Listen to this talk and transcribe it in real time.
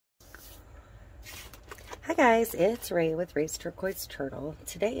Hi guys, it's Rae with Raes Turquoise Turtle.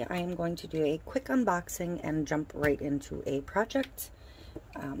 Today I am going to do a quick unboxing and jump right into a project.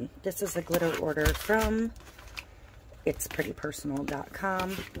 This is a glitter order from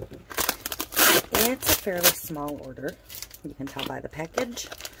itsPrettyPersonal.com. It's a fairly small order, you can tell by the package.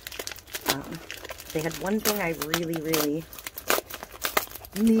 They had one thing I really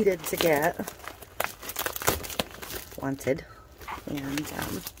needed to get,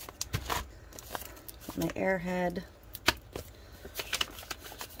 and my airhead,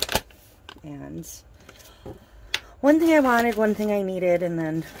 and one thing I wanted, one thing I needed, and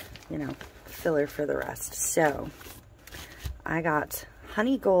then, you know, filler for the rest. So I got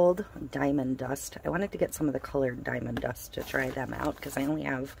honey gold diamond dust. I wanted to get some of the colored diamond dust to try them out because I only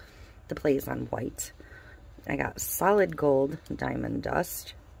have the plays on white. I got solid gold diamond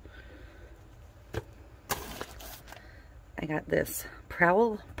dust. I got this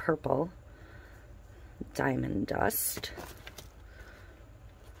Prowl purple diamond dust,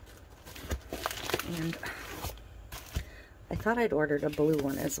 and I thought I'd ordered a blue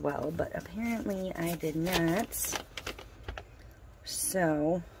one as well, but apparently I did not,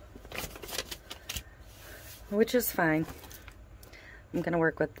 so, which is fine. I'm gonna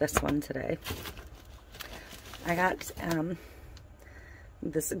work with this one today. I got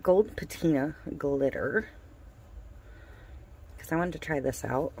this gold patina glitter because I wanted to try this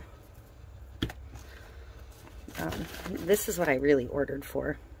out. This is what I really ordered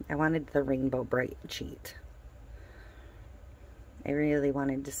for. I wanted the Rainbow Bright sheet. I really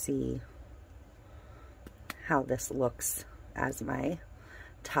wanted to see how this looks as my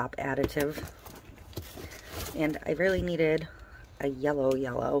top additive. And I really needed a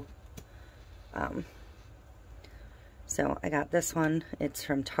yellow. So I got this one. It's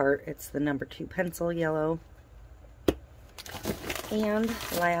from Tarte. It's the number 2 pencil yellow. And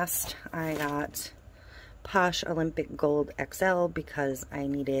last I got Posh Olympic Gold XL because I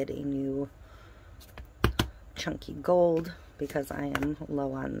needed a new chunky gold because I am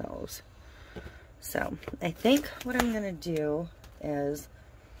low on those. So I think what I'm going to do is,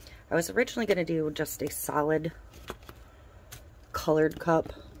 I was originally going to do just a solid colored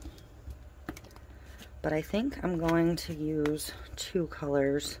cup, but I think I'm going to use 2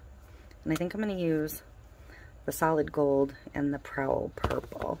 colors, and I think I'm going to use the solid gold and the Prowl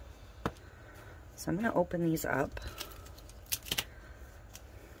purple. So I'm going to open these up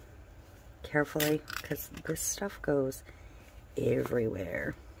carefully because this stuff goes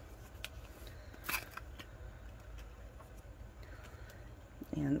everywhere.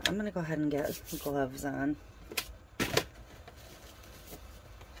 And I'm going to go ahead and get gloves on.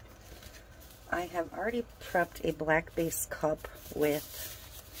 I have already prepped a black base cup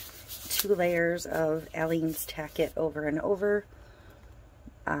with 2 layers of Aleene's Tack It Over and Over.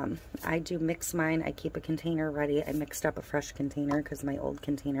 I do mix mine. I keep a container ready. I mixed up a fresh container because my old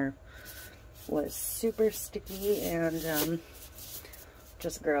container was super sticky and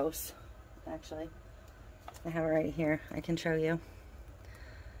just gross. Actually, I have it right here. I can show you.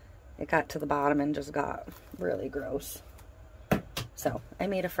 It got to the bottom and just got really gross. So I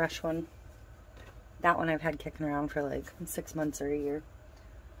made a fresh one. That one I've had kicking around for like 6 months or a year.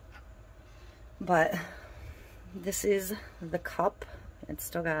 But this is the cup. It's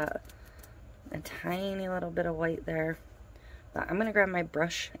still got a tiny little bit of white there. But I'm going to grab my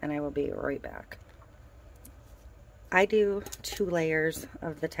brush and I will be right back. I do 2 layers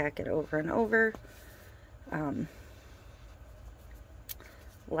of the Tack It Over and Over.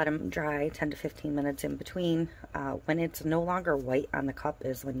 Let them dry 10 to 15 minutes in between. When it's no longer white on the cup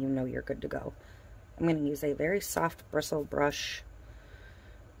is when you know you're good to go. I'm going to use a very soft bristle brush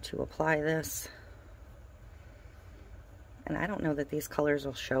to apply this. And I don't know that these colors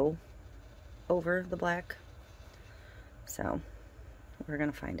will show over the black. So we're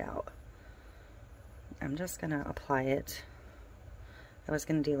going to find out. I'm just going to apply it. I was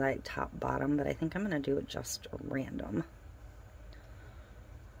going to do like top bottom, but I think I'm going to do it just random.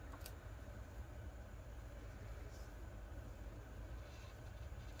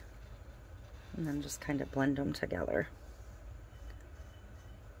 And then just kind of blend them together.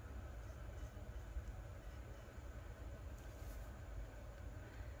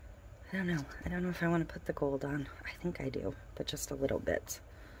 I don't know if I want to put the gold on. I think I do, but just a little bit.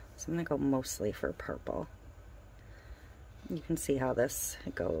 So I'm going to go mostly for purple. You can see how this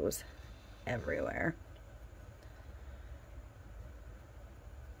goes everywhere.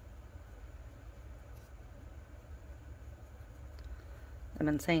 I've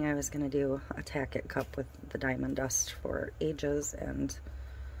been saying I was going to do a Tack It cup with the diamond dust for ages, and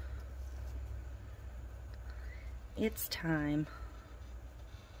it's time.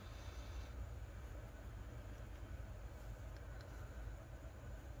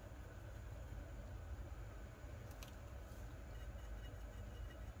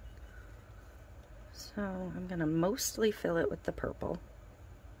 So I'm going to mostly fill it with the purple.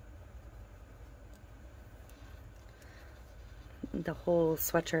 The whole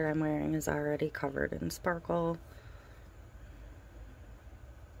sweatshirt I'm wearing is already covered in sparkle.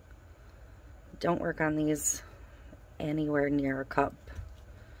 Don't work on these anywhere near a cup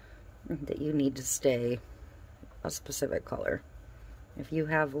that you need to stay a specific color. If you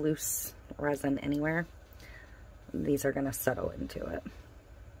have loose resin anywhere, these are going to settle into it.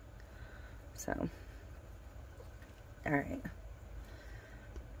 So, alright.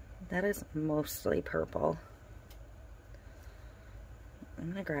 That is mostly purple.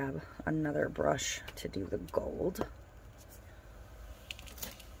 I'm going to grab another brush to do the gold.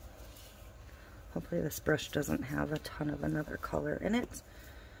 Hopefully this brush doesn't have a ton of another color in it.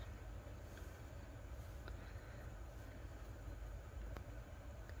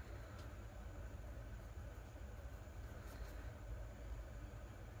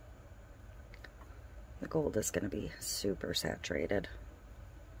 The gold is going to be super saturated.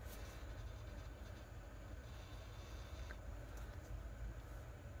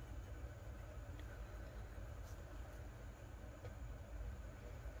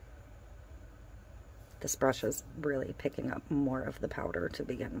 This brush is really picking up more of the powder to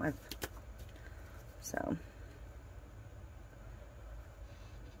begin with. So, I'm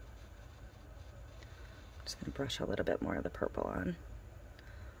just going to brush a little bit more of the purple on.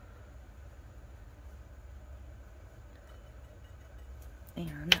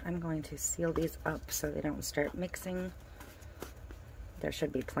 And I'm going to seal these up so they don't start mixing. There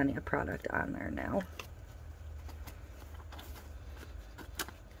should be plenty of product on there now.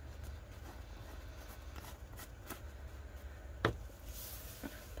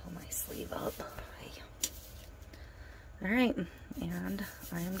 Up. Alright, and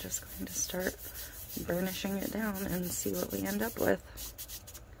I am just going to start burnishing it down and see what we end up with.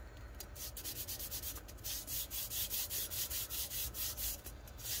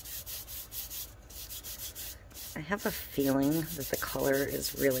 I have a feeling that the color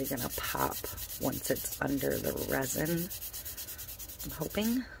is really going to pop once it's under the resin. I'm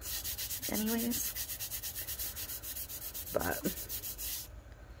hoping, anyways. But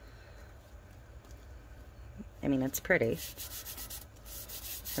I mean, it's pretty,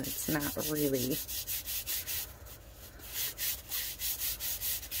 but it's not really.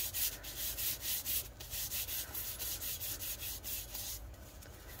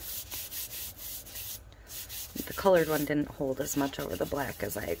 The colored one didn't hold as much over the black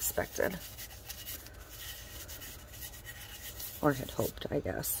as I expected. Or had hoped, I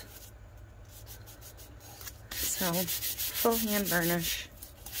guess. So, full hand burnish.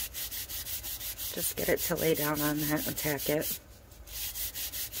 Just get it to lay down on that and tack it.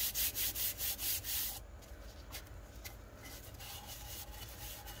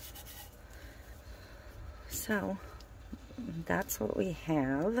 So, that's what we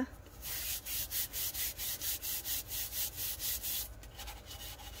have.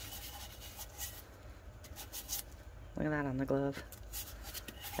 Look at that on the glove.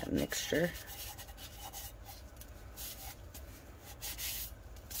 That mixture.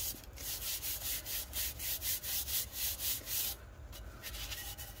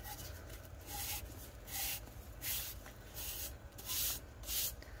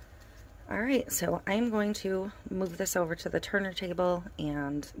 Alright, so I'm going to move this over to the turner table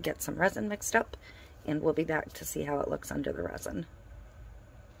and get some resin mixed up, and we'll be back to see how it looks under the resin.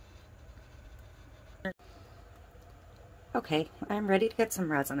 Okay, I'm ready to get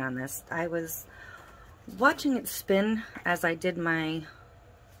some resin on this. I was watching it spin as I did my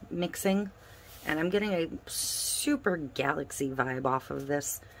mixing, and I'm getting a super galaxy vibe off of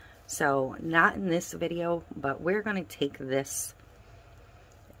this. So, not in this video, but we're going to take this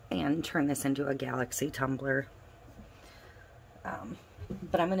and turn this into a galaxy tumbler.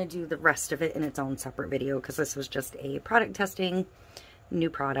 But I'm going to do the rest of it in its own separate video because this was just a product testing, new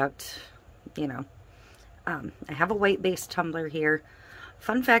product, you know. I have a white-based tumbler here.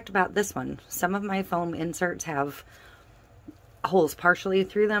 Fun fact about this one, some of my foam inserts have holes partially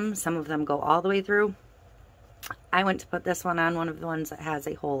through them. Some of them go all the way through. I went to put this one on one of the ones that has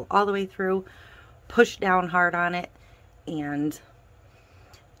a hole all the way through, pushed down hard on it, and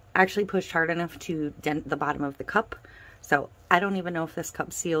actually pushed hard enough to dent the bottom of the cup. So I don't even know if this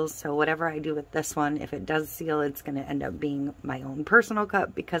cup seals, so whatever I do with this one, if it does seal, it's going to end up being my own personal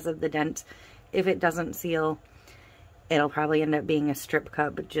cup because of the dent. If it doesn't seal, it'll probably end up being a strip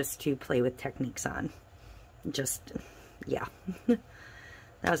cup just to play with techniques on. Just, yeah.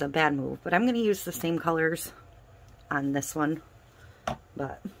 That was a bad move, but I'm going to use the same colors on this one,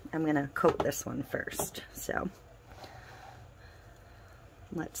 but I'm going to coat this one first. So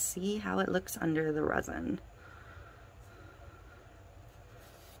Let's see how it looks under the resin.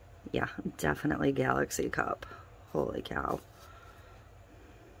 Yeah, definitely Galaxy Cup. Holy cow.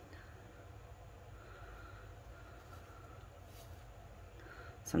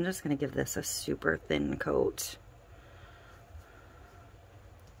 So I'm just going to give this a super thin coat.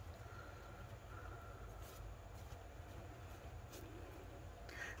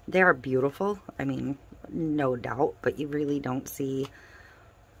 They are beautiful, I mean, no doubt, but you really don't see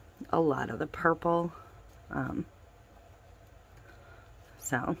a lot of the purple. And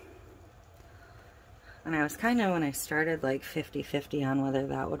I was kind of, when I started, like 50-50 on whether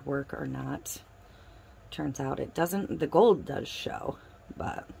that would work or not. Turns out it doesn't. The gold does show,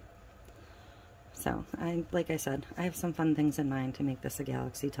 but so like I said, I have some fun things in mind to make this a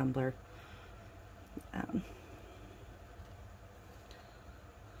Galaxy tumbler.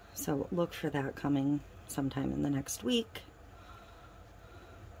 So look for that coming sometime in the next week.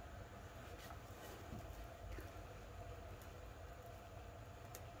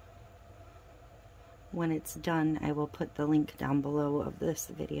 When it's done, I will put the link down below of this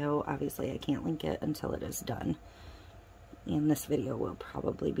video. Obviously, I can't link it until it is done. And this video will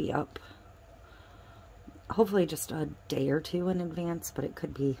probably be up, hopefully just a day or two in advance, but it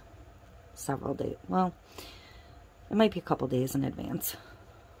could be several days. Well, it might be a couple days in advance.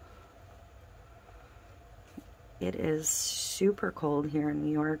 It is super cold here in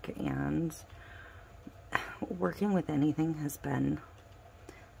New York, and working with anything has been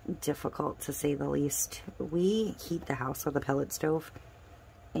difficult, to say the least. We heat the house with a pellet stove,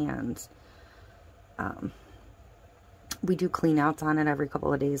 and we do clean outs on it every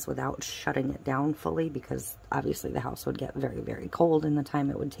couple of days without shutting it down fully, because obviously the house would get very, very cold in the time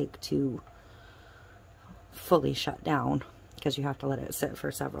it would take to fully shut down, because you have to let it sit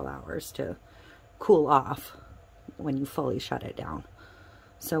for several hours to cool off when you fully shut it down.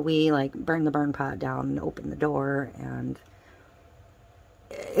 So we like burn the burn pot down and open the door, and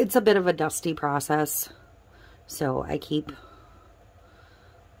it's a bit of a dusty process. So I keep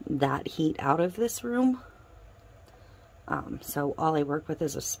that heat out of this room. So all I work with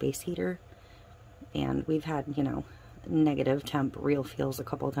is a space heater, and we've had, you know, negative temp real feels a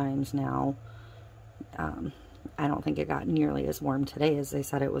couple times now. I don't think it got nearly as warm today as they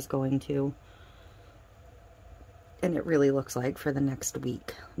said it was going to. And it really looks like for the next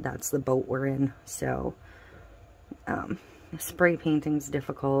week, that's the boat we're in. So, spray painting's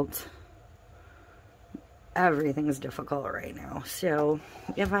difficult. Everything's difficult right now. So,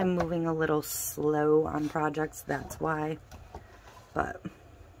 if I'm moving a little slow on projects, that's why. But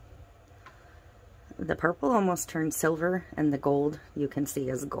the purple almost turned silver, and the gold you can see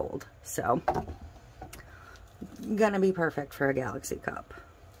is gold. So, gonna be perfect for a Galaxy cup.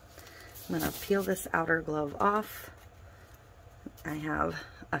 I'm going to peel this outer glove off. I have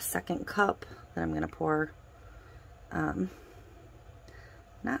a second cup that I'm going to pour, not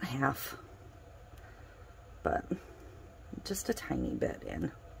half, but just a tiny bit in.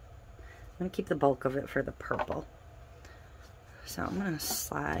 I'm going to keep the bulk of it for the purple. So I'm going to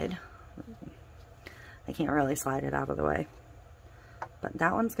slide. I can't really slide it out of the way. But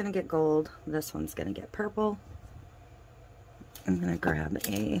that one's going to get gold. This one's going to get purple. I'm going to grab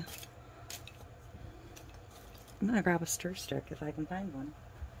a stir stick if I can find one.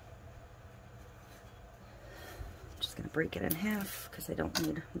 I'm just going to break it in half because I don't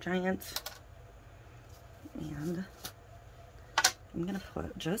need giants. And I'm going to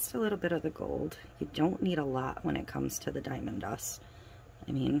put just a little bit of the gold. You don't need a lot when it comes to the diamond dust.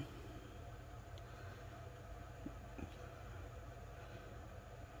 I mean,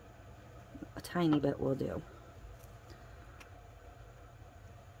 a tiny bit will do.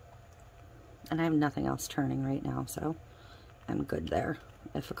 And I have nothing else turning right now, so I'm good there.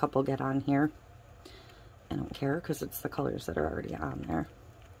 If a couple get on here, I don't care because it's the colors that are already on there.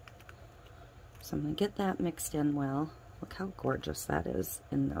 So I'm going to get that mixed in well. Look how gorgeous that is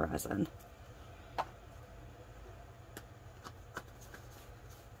in the resin.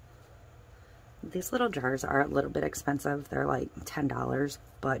 These little jars are a little bit expensive. They're like $10,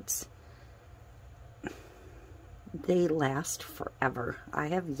 but they last forever. I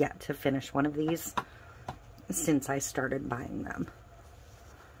have yet to finish one of these since I started buying them.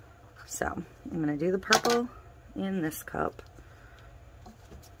 So I'm going to do the purple in this cup.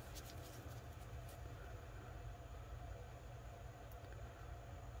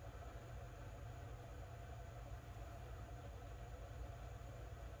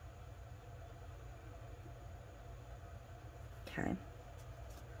 Okay.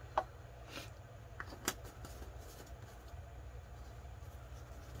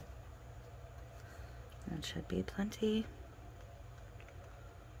 That should be plenty.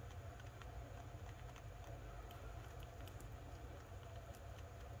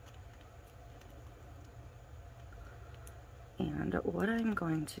 And what I'm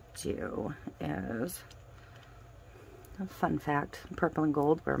going to do is, a fun fact, purple and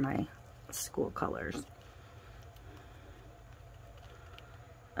gold were my school colors.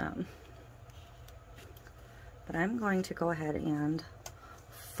 But I'm going to go ahead and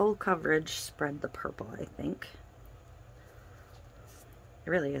full coverage spread the purple, I think. It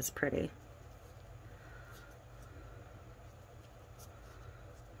really is pretty.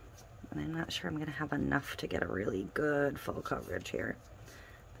 And I'm not sure I'm going to have enough to get a really good full coverage here.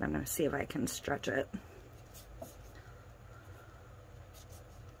 But I'm going to see if I can stretch it.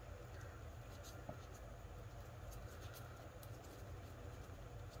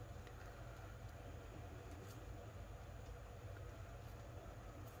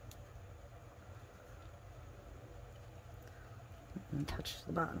 Haven't touched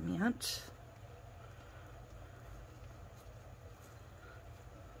the bottom yet.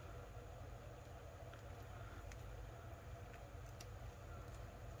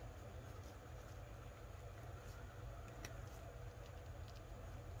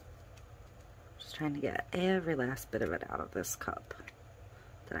 Just trying to get every last bit of it out of this cup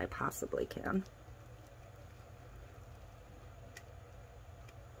that I possibly can.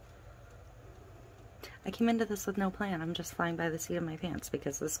 I came into this with no plan. I'm just flying by the seat of my pants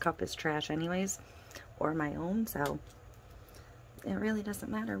because this cup is trash anyways, or my own, so it really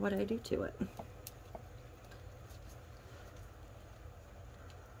doesn't matter what I do to it.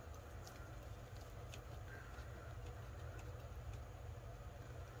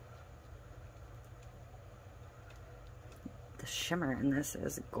 The shimmer in this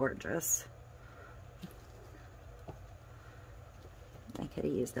is gorgeous. I could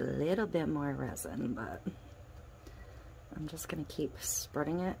have used a little bit more resin, but I'm just going to keep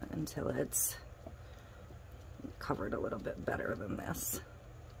spreading it until it's covered a little bit better than this.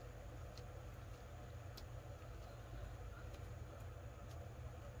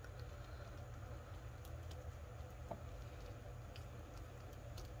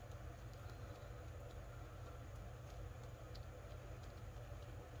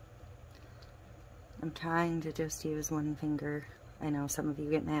 I'm trying to just use one finger. I know some of you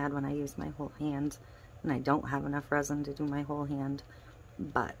get mad when I use my whole hand and I don't have enough resin to do my whole hand,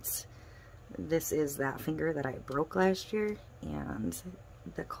 but this is that finger that I broke last year, and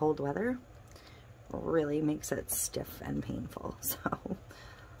the cold weather really makes it stiff and painful. So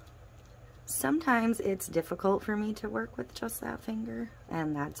sometimes it's difficult for me to work with just that finger,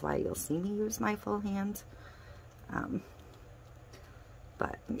 and that's why you'll see me use my full hand.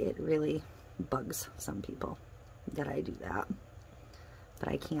 But it really bugs some people that I do that. But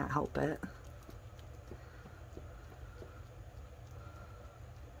I can't help it.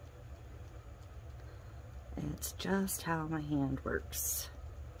 It's just how my hand works.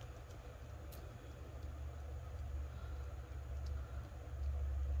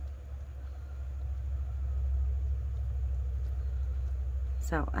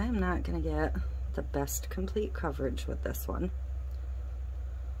 So I'm not going to get the best complete coverage with this one.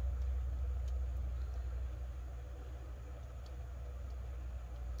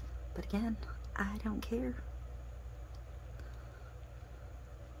 But again, I don't care.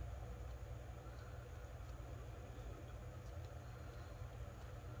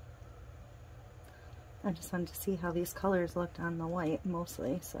 I just wanted to see how these colors looked on the white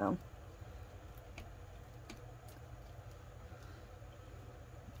mostly, so.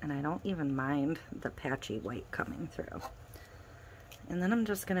 And I don't even mind the patchy white coming through. And then I'm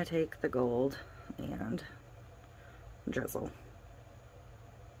just going to take the gold and drizzle.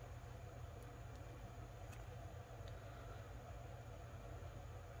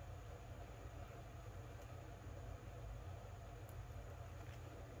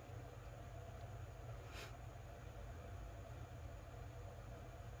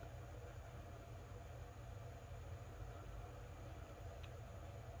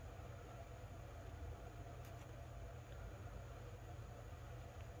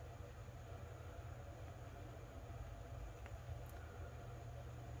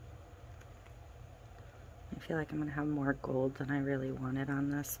 I feel like I'm going to have more gold than I really wanted on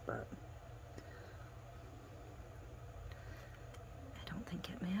this, but I don't think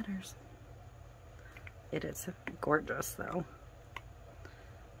it matters. It is gorgeous though.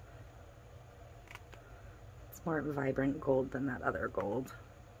 It's more vibrant gold than that other gold.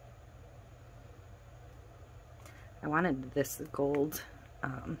 I wanted this gold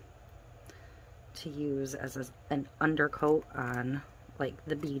to use as an undercoat on like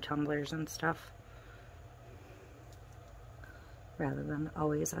the bee tumblers and stuff, rather than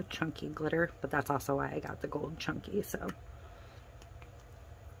always a chunky glitter, but that's also why I got the gold chunky. So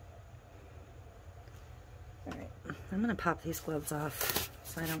alright, I'm going to pop these gloves off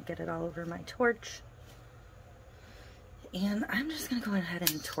so I don't get it all over my torch. And I'm just going to go ahead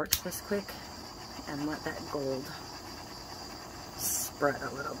and torch this quick and let that gold spread a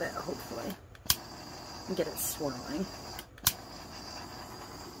little bit, hopefully, and get it swirling.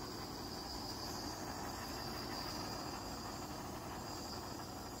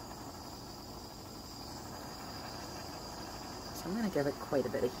 So I'm going to give it quite a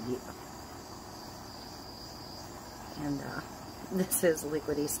bit of heat. And this is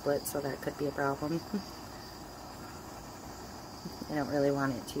liquidy split, so that could be a problem. I don't really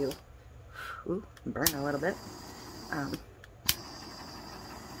want it to burn a little bit.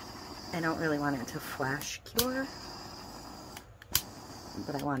 I don't really want it to flash cure,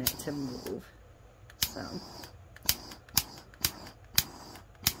 but I want it to move. So.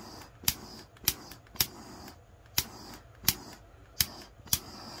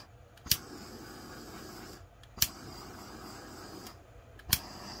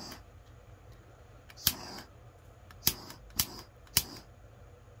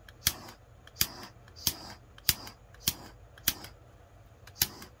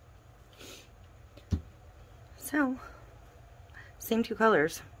 So, same two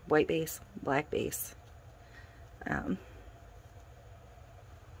colors, white base, black base. I'm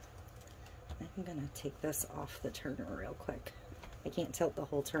going to take this off the turner real quick. I can't tilt the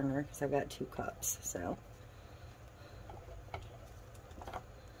whole turner because I've got 2 cups, so.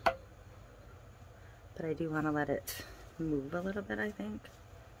 But I do want to let it move a little bit, I think.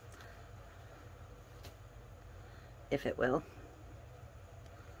 If it will.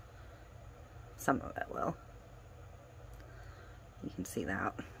 Some of it will. You can see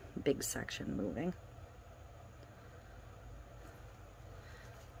that big section moving.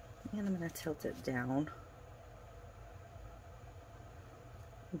 And I'm going to tilt it down.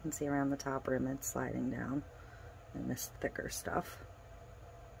 You can see around the top rim it's sliding down and this thicker stuff.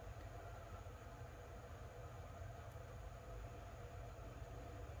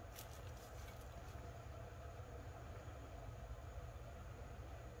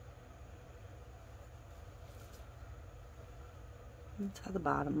 That's how the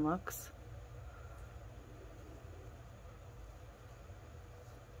bottom looks.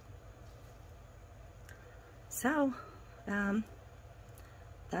 So,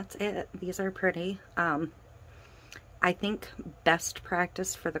 that's it. These are pretty. I think best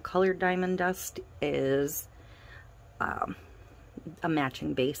practice for the colored diamond dust is a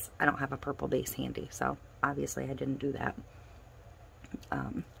matching base. I don't have a purple base handy, so obviously I didn't do that.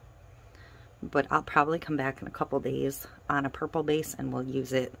 But I'll probably come back in a couple days on a purple base and we'll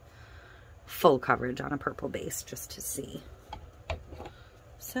use it full coverage on a purple base just to see.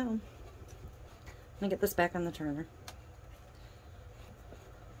 So, I'm going to get this back on the turner.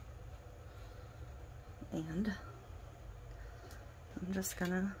 And I'm just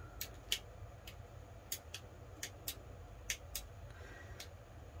going to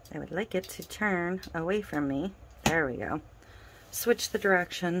I would like it to turn away from me. There we go. Switch the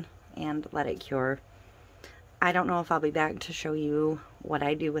direction and let it cure. I don't know if I'll be back to show you what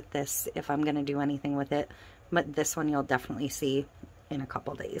I do with this, if I'm going to do anything with it, but this one you'll definitely see in a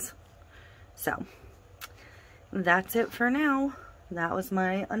couple days. So, that's it for now. That was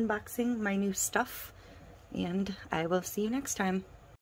my unboxing, my new stuff, and I will see you next time.